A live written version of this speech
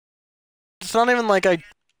It's not even like I've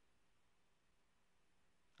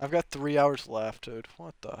got 3 hours left, dude.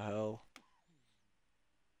 What the hell?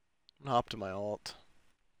 I'm gonna hop to my alt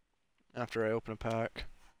after I open a pack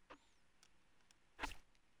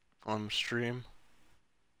on stream.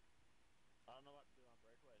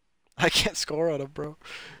 I can't score on him, bro.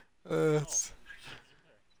 It's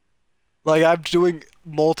like I'm doing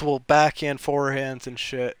multiple backhand, forehands, and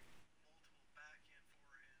shit.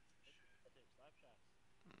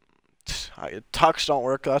 Tucks don't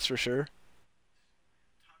work, that's for sure.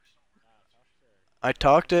 I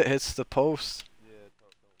tucked it, hits the post.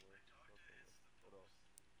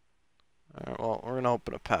 Alright, well, we're gonna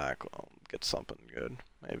open a pack. We'll get something good,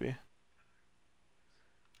 maybe.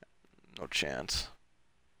 No chance.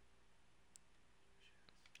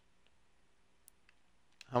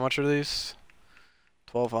 How much are these?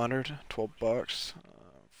 1,200? 12 bucks?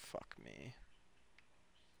 Fuck me.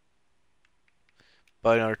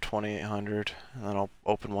 Buy another 2,800, and then I'll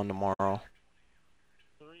open one tomorrow.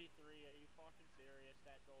 3-3, are you fucking serious?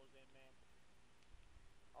 That goes in, man.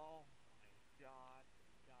 Oh my god,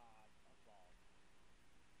 above.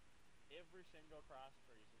 Every single cross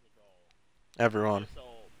crease is a goal. Everyone. So,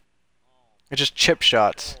 It's just chip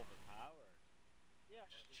shots.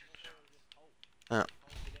 Yeah.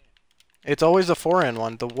 It's always the forehand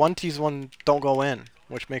one. The 1T's one don't go in,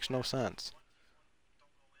 which makes no sense.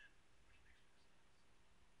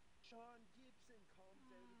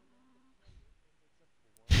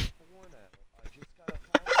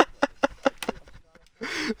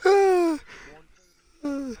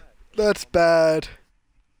 That's bad.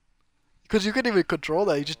 Because you couldn't even control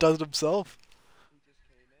that. He just does it himself.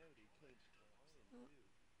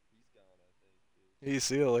 You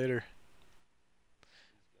see you later.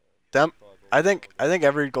 Them. I think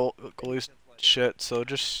every goalie's shit. So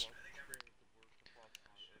just.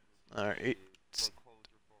 Alright.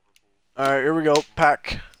 Alright, here we go.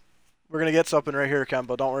 Pack. We're gonna get something right here,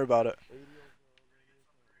 Kemba. Don't worry about it.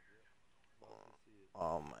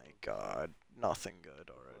 Oh my god. Nothing good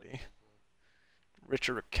already.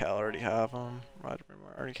 Richard Raquel already have him. Roger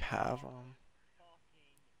already have him.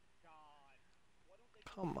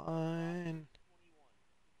 Come on.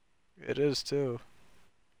 It is too.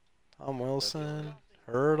 Tom Wilson.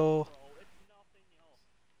 Hurdle.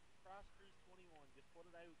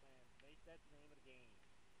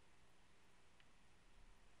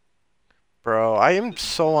 Bro, I am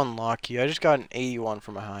so unlucky. I just got an 81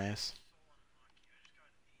 for my highest.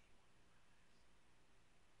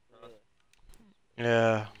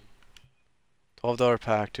 Yeah. $12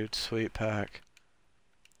 pack, dude. Sweet pack.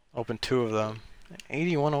 Open 2 of them.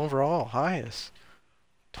 81 overall. Highest.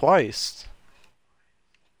 Twice.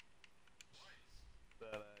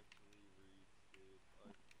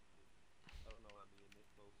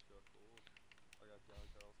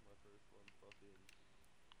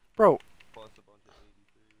 Bro.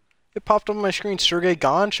 It popped up on my screen, Sergey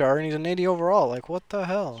Gonchar, and he's an 80 overall. Like, what the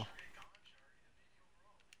hell?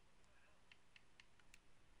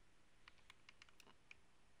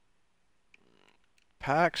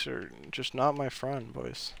 Packs are just not my friend,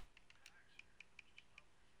 boys.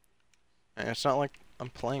 And it's not like I'm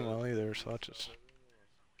playing well either, so that's just...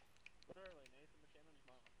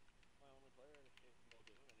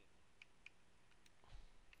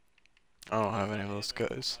 I don't have any of those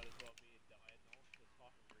guys.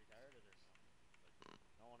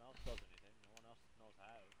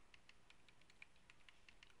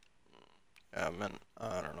 Yeah, man,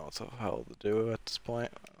 I don't know what the hell to do at this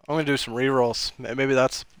point. I'm gonna do some rerolls. Maybe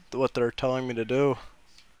that's what they're telling me to do.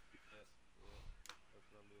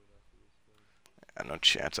 I no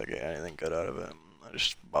chance I get anything good out of it. I'm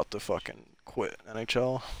just about to fucking quit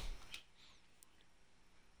NHL.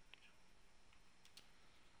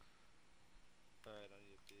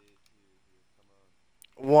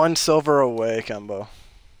 One silver away, Kembo.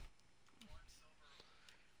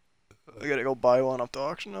 I gotta go buy one off the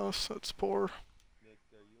auction house. That's poor.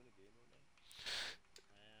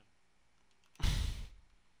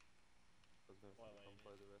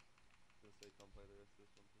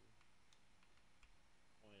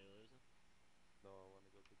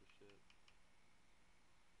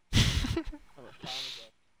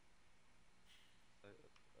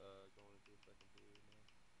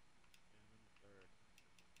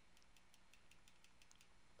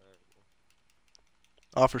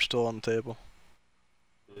 Offer still on the table.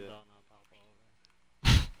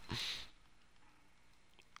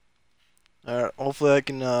 Alright, hopefully I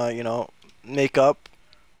can, you know, make up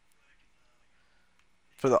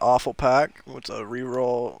for the awful pack with a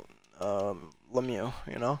reroll Lemieux,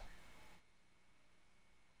 you know?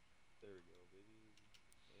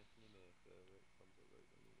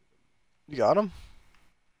 You got him?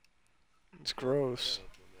 It's gross.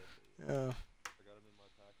 Yeah.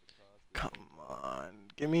 Come on.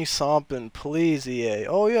 Give me something, please, EA.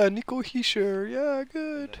 Oh, yeah, Nico Heischer. Yeah,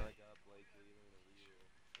 good.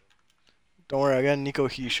 Don't worry, I got Nico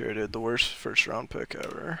Heischer, dude. The worst first round pick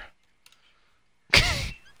ever.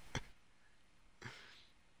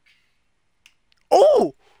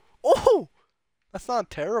 Oh! Oh! That's not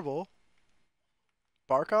terrible.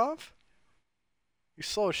 Barkov? You're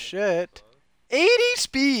so shit. 80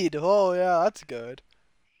 speed! Oh, yeah, that's good.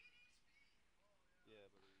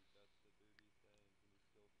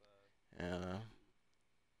 Yeah.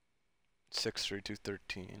 6'3",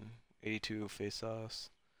 213. 82 face-offs.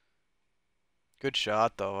 Good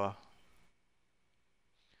shot, though.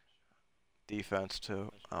 Defense,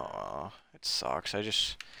 too. Oh, it sucks.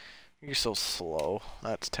 You're so slow.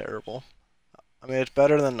 That's terrible. I mean, it's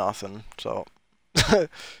better than nothing, so.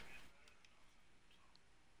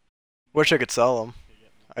 Wish I could sell them.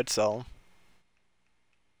 I'd sell them.